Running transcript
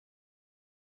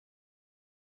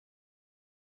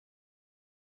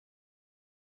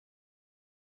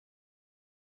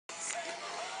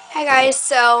Hi guys,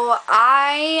 so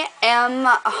I am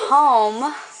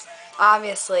home,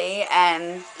 obviously,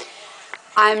 and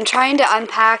I'm trying to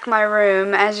unpack my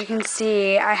room. As you can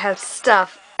see, I have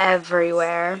stuff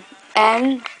everywhere,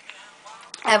 and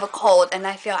I have a cold, and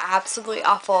I feel absolutely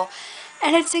awful,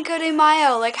 and it's Cinco de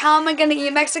Mayo. Like, how am I gonna eat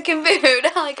Mexican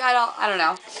food? Like, I don't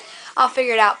know. I'll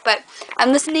figure it out, but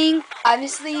I'm listening,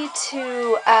 obviously,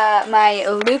 to my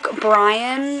Luke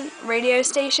Bryan radio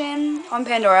station on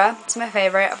Pandora. It's my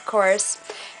favorite, of course.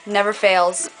 Never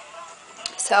fails.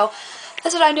 So,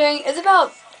 that's what I'm doing. It's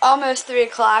about almost 3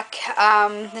 o'clock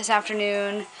this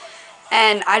afternoon,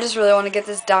 and I just really want to get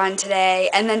this done today.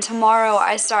 And then tomorrow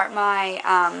I start my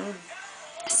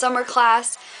summer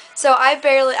class. So I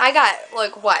got,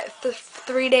 like, what,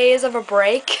 3 days of a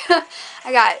break?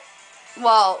 I got,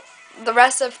 well, the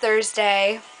rest of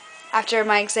Thursday after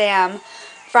my exam,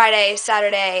 Friday,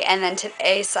 Saturday, and then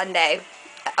today, Sunday,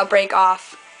 a break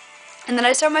off. And then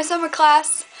I start my summer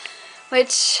class,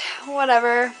 which,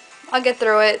 whatever, I'll get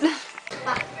through it.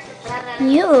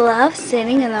 You love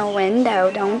sitting in the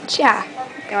window, don't ya?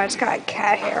 Oh, I just got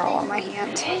cat hair all on my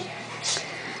hand.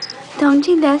 Don't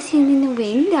you love sitting in the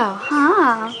window,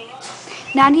 huh?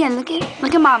 Nadia, look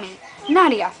at mommy.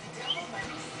 Nadia.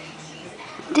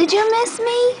 Did you miss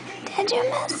me? Did you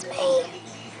miss me?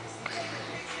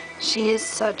 She is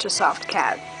such a soft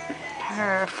cat.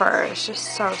 Her fur is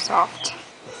just so soft.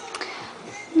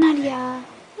 Nadia.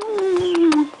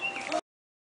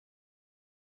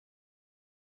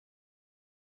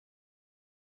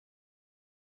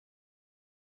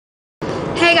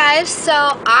 Hey guys,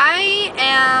 so I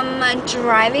am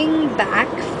driving back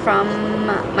from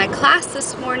my class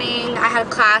this morning. I had a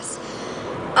class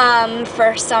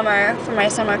for my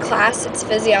summer class. It's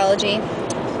physiology.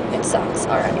 It sucks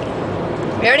already.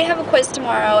 We already have a quiz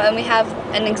tomorrow, and we have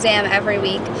an exam every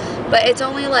week, but it's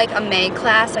only like a May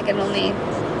class. Like,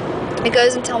 it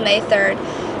goes until May 3rd.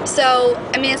 So,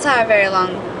 I mean, it's not a very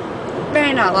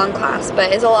not long class,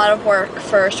 but it's a lot of work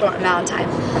for a short amount of time.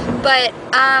 But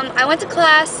I went to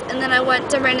class, and then I went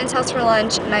to Brandon's house for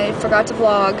lunch, and I forgot to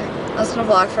vlog. I was going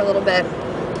to vlog for a little bit,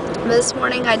 but this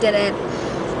morning I didn't,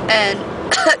 and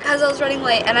because I was running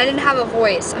late, and I didn't have a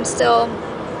voice. I'm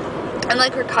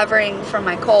like recovering from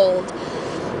my cold,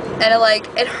 and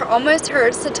it almost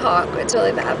hurts to talk. It's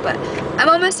really bad, but I'm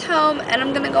almost home, and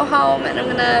I'm gonna go home, and I'm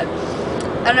gonna,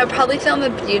 I don't know, probably film a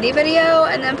beauty video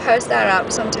and then post that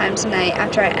up sometime tonight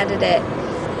after I edit it.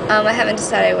 I haven't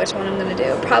decided which one I'm gonna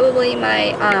do. Probably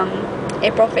my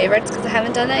April favorites, because I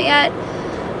haven't done that yet,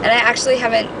 and I actually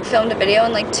haven't filmed a video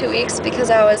in like 2 weeks because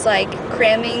I was like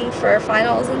cramming for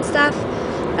finals and stuff.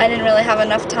 I didn't really have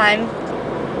enough time.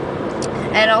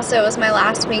 And also, it was my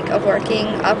last week of working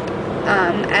up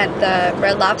at the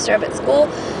Red Lobster up at school.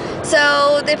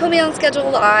 So they put me on schedule a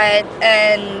lot,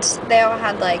 and they all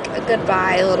had like a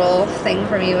goodbye little thing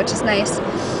for me, which is nice.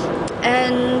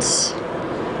 And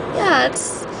yeah,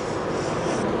 that's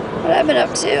what I've been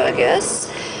up to, I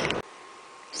guess.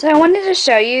 So I wanted to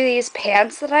show you these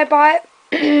pants that I bought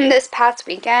this past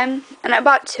weekend. And I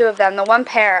bought 2 of them. The one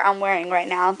pair I'm wearing right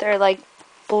now, they're like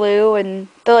blue, and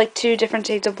they're like 2 different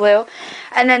shades of blue,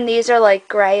 and then these are like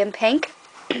gray and pink,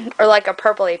 or like a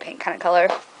purpley pink kind of color.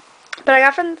 But I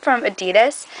got them from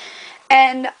Adidas,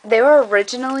 and they were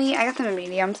originally, I got them in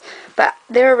mediums, but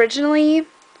they were originally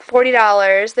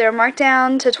 $40. They were marked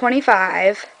down to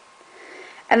 $25,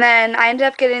 and then I ended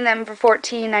up getting them for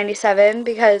 $14.97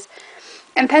 because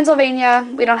in Pennsylvania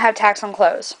we don't have tax on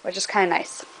clothes, which is kind of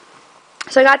nice.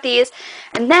 So I got these,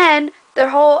 and then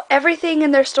everything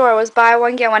in their store was buy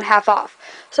one get one half off.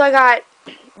 So I got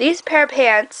these pair of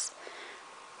pants,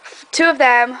 2 of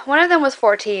them. One of them was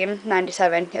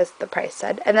 $14.97, as the price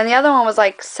said, and then the other one was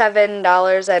like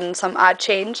 $7 and some odd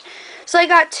change. So I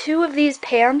got 2 of these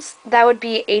pants. That would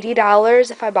be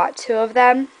 $80 if I bought 2 of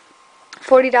them.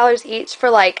 $40 each for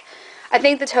like, I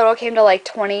think the total came to like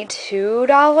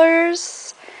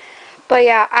 $22. But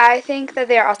yeah, I think that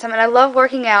they are awesome, and I love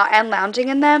working out and lounging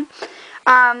in them.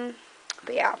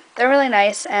 But yeah, they're really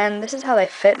nice, and this is how they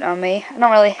fit on me. I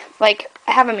don't really, like,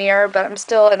 I have a mirror, but I'm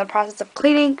still in the process of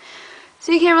cleaning,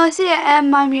 so you can't really see it, and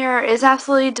my mirror is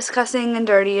absolutely disgusting and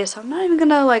dirty, so I'm not even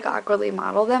gonna, like, awkwardly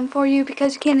model them for you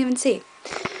because you can't even see.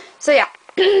 So yeah,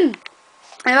 I'm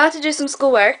about to do some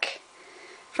schoolwork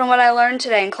from what I learned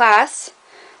today in class,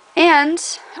 and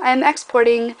I'm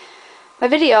exporting my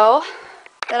video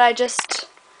that I just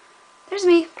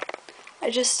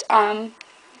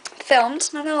filmed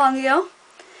not that long ago.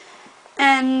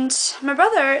 And my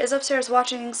brother is upstairs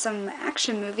watching some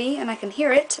action movie, and I can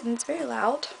hear it, and it's very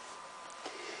loud.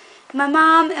 My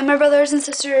mom and my brothers and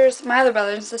sisters, my other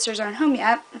brothers and sisters aren't home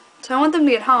yet, so I want them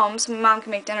to get home so my mom can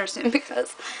make dinner soon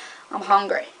because I'm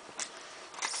hungry.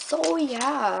 So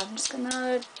yeah, I'm just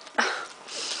gonna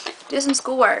do some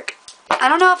schoolwork. I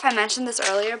don't know if I mentioned this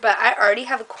earlier, but I already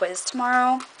have a quiz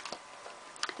tomorrow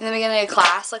in the beginning of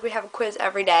class. Like, we have a quiz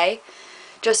every day,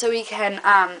 just so we can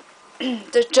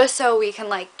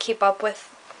like keep up with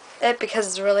it, because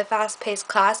it's a really fast-paced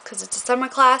class, because it's a summer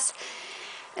class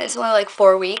and it's only like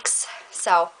 4 weeks.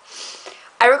 So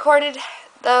I recorded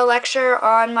the lecture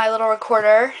on my little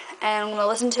recorder, and I'm going to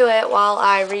listen to it while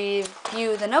I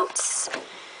review the notes.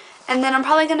 And then I'm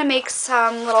probably going to make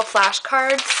some little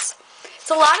flashcards.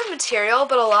 It's a lot of material,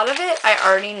 but a lot of it I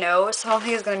already know, so I don't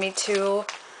think it's going to be too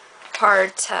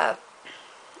hard to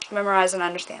memorize and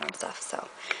understand and stuff. So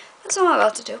that's what I'm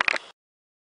about to do.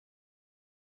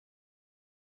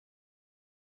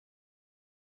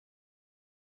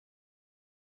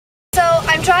 So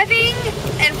I'm driving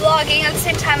and vlogging at the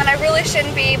same time, and I really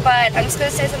shouldn't be, but I'm just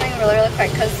going to say something really, really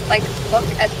quick, because, like, look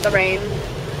at the rain.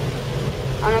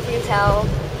 I don't know if you can tell.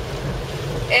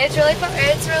 It's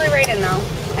really raining though,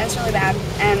 and it's really bad.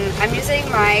 And I'm using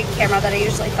my camera that I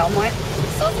usually film with,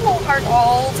 so it's a little hard to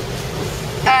hold.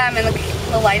 And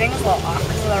the lighting is a little off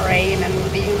because of the rain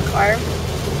and being in the car.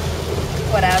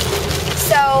 Whatever.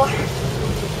 So,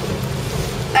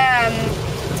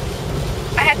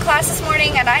 I had class this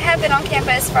morning, and I have been on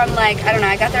campus from, like, I don't know,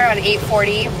 I got there around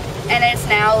 8:40, and it's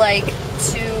now like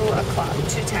 2 o'clock,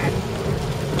 2:10.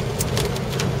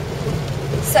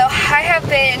 So I have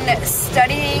been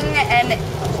studying and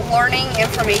learning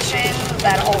information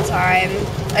that whole time,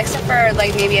 except for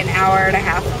like maybe an hour and a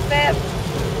half of it.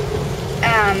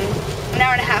 An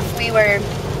hour and a half we were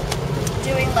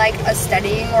doing like a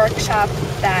studying workshop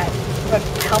that would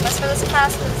help us for this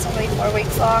class, because it's only 4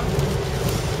 weeks long.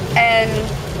 And,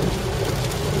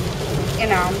 you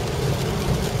know,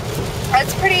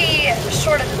 it's pretty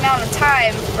short amount of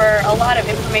time for a lot of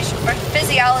information for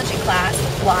physiology class.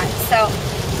 That's a lot. So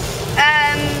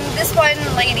this one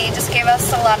lady just gave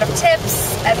us a lot of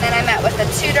tips, and then I met with a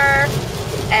tutor,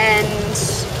 and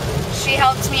she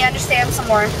helped me understand some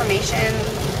more information,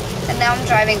 and now I'm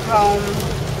driving home.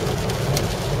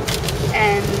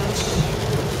 And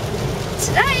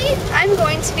tonight I'm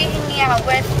going to be hanging out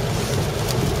with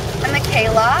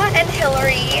Michaela and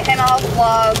Hillary, and I'll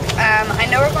vlog. I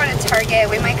know we're going to Target.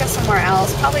 We might go somewhere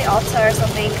else, probably Ulta or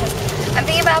something, because I'm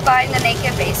thinking about buying the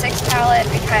Naked Basics palette,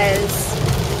 because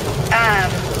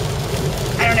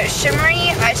I don't know,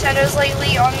 shimmery eyeshadows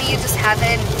lately on me just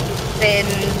haven't been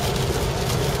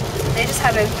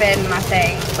my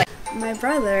thing. Like, my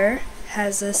brother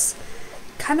has this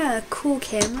kind of cool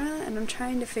camera, and I'm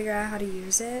trying to figure out how to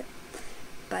use it,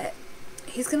 but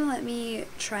he's gonna let me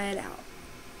try it out.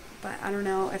 But I don't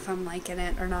know if I'm liking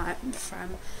it or not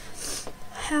from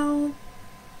how,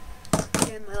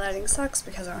 again, my lighting sucks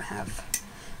because I don't have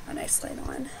a nice light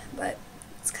on, but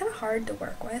it's kind of hard to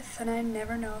work with, and I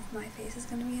never know if my face is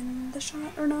going to be in the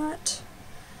shot or not.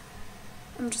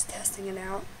 I'm just testing it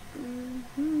out.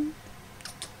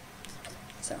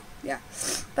 So, yeah.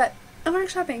 But I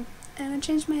went shopping, and I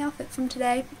changed my outfit from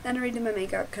today, and I redid my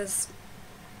makeup, because,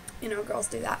 you know, girls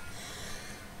do that.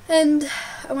 And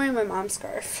I'm wearing my mom's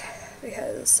scarf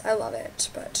because I love it,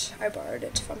 but I borrowed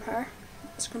it from her,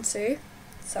 as you can see.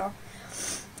 So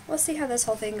we'll see how this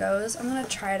whole thing goes. I'm going to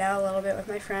try it out a little bit with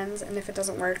my friends, and if it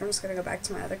doesn't work, I'm just going to go back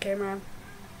to my other camera,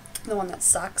 the one that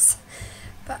sucks.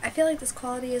 But I feel like this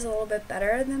quality is a little bit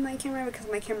better than my camera, because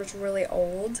my camera's really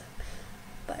old.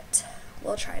 But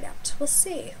we'll try it out. We'll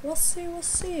see. We'll see. We'll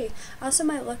see. I also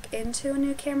might look into a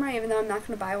new camera, even though I'm not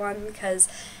going to buy one, because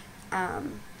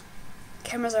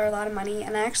cameras are a lot of money,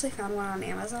 and I actually found one on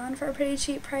Amazon for a pretty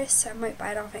cheap price, so I might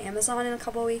buy it off of Amazon in a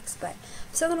couple weeks, but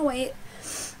I'm still gonna wait.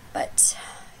 But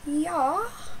yeah,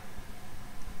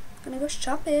 I'm gonna go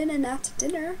shopping and out to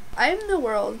dinner. I'm the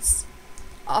world's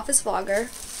office vlogger,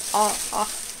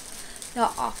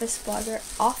 not office vlogger,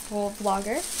 awful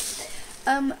vlogger.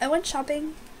 I went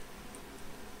shopping,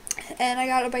 and I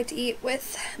got a bite to eat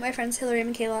with my friends Hillary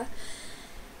and Michaela,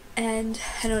 and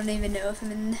I don't even know if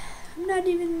I'm not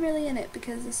even really in it,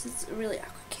 because this is a really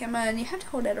awkward camera and you have to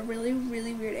hold it at a really,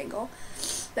 really weird angle.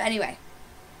 But anyway,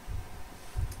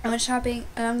 I went shopping,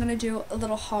 and I'm gonna do a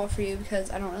little haul for you,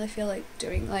 because I don't really feel like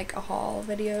doing like a haul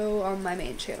video on my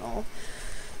main channel.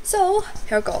 So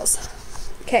here it goes.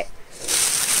 Okay,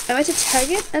 I went to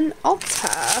Target and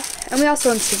Ulta, and we also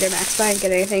went to TJ Maxx, but I didn't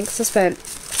get anything because I spent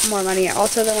more money at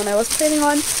Ulta than what I was planning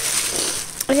on.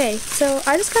 Okay, so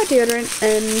I just got deodorant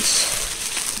and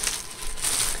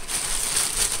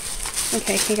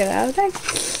okay, can't get it out of the bag.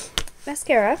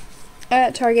 Mascara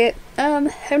at Target.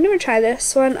 I've never tried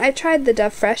this one. I tried the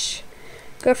Dove Fresh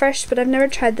Go Fresh, but I've never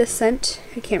tried this scent.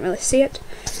 I can't really see it.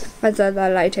 The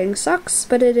lighting sucks,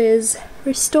 but it is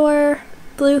Restore,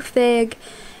 Blue Fig,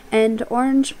 and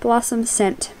Orange Blossom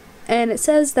Scent. And it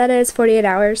says that it's 48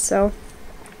 hours, so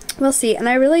we'll see. And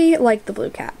I really like the blue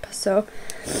cap, so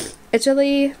it's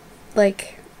really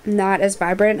like not as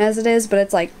vibrant as it is, but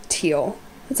it's like teal.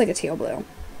 It's like a teal blue.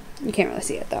 You can't really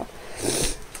see it though.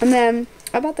 And then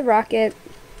I bought the Rocket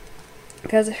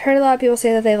because I've heard a lot of people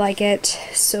say that they like it,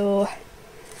 so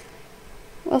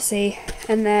we'll see.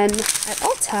 And then at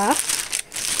Ulta,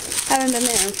 haven't been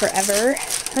there in forever.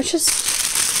 Let's just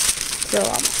throw all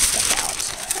my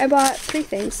stuff out. I bought 3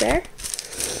 things there.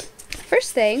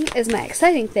 First thing is my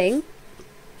exciting thing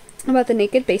about the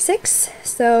Naked Basics,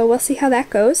 so we'll see how that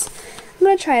goes. I'm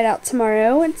going to try it out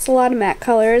tomorrow. It's a lot of matte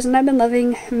colors, and I've been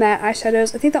loving matte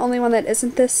eyeshadows. I think the only one that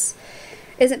isn't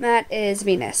matte is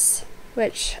Venus,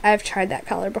 which I've tried that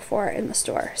color before in the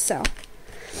store, so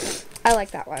I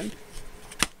like that one.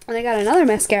 And I got another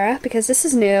mascara because this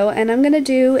is new, and I'm going to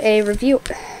do a review.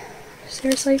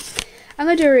 Seriously? I'm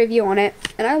going to do a review on it,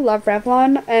 and I love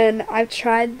Revlon, and I've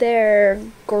tried their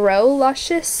Grow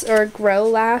Luscious or Grow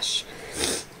Lash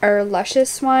or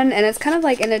Luscious one, and it's kind of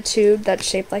like in a tube that's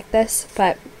shaped like this,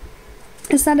 but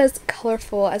it's not as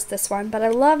colorful as this one. But I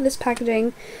love this packaging,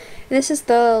 and this is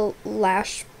the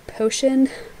Lash Potion,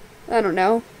 I don't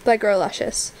know, by Grow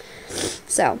Luscious.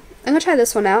 So I'm gonna try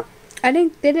this one out. They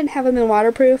didn't have them in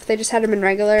waterproof, they just had them in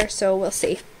regular, so we'll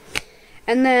see.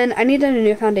 And then I needed a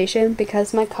new foundation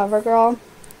because my CoverGirl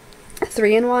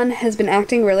 3-in-1 has been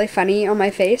acting really funny on my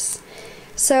face.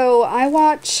 So I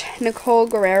watch Nicole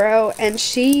Guerrero, and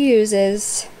she used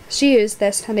this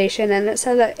foundation, and it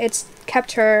said that it's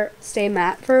kept her stay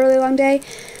matte for a really long time.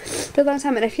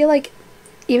 And I feel like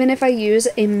even if I use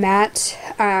a matte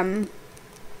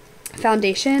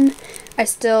foundation, I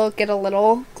still get a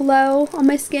little glow on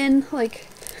my skin, like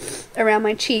around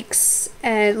my cheeks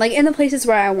and like in the places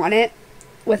where I want it,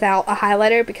 without a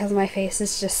highlighter because my face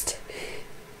is just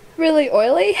really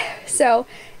oily. So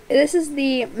this is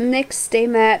the NYX Stay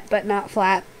Matte But Not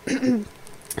Flat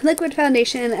liquid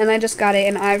foundation, and I just got it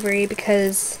in ivory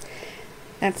because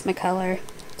that's my color.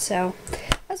 So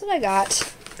that's what I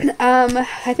got.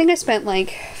 I think I spent like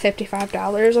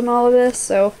 $55 on all of this,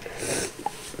 so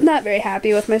I'm not very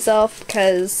happy with myself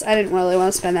because I didn't really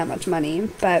want to spend that much money,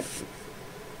 but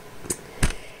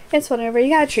it's whatever. You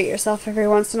gotta treat yourself every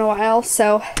once in a while.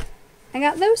 So I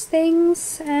got those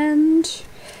things, and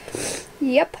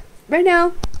yep, right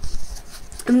now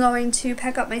I'm going to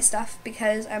pack up my stuff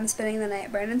because I'm spending the night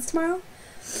at Brandon's tomorrow.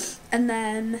 And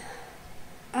then,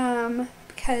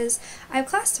 because I have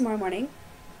class tomorrow morning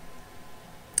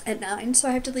at 9, so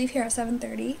I have to leave here at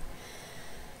 7:30.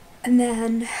 And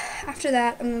then after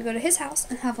that, I'm going to go to his house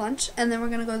and have lunch, and then we're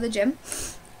going to go to the gym.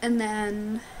 And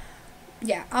then,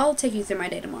 yeah, I'll take you through my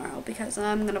day tomorrow because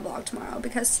I'm going to vlog tomorrow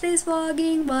because today's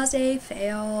vlogging was a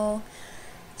fail.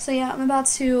 So yeah, I'm about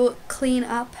to clean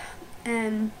up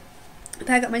and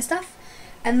pack up my stuff,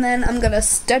 and then I'm gonna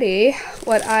study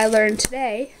what I learned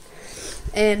today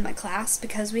in my class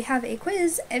because we have a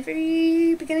quiz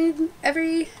every 10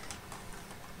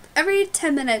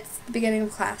 minutes at the beginning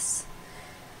of class,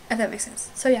 if that makes sense.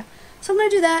 So yeah, so I'm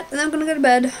gonna do that, and then I'm gonna go to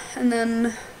bed, and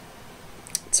then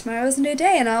tomorrow is a new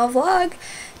day, and I'll vlog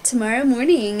tomorrow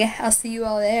morning. I'll see you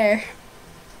all there.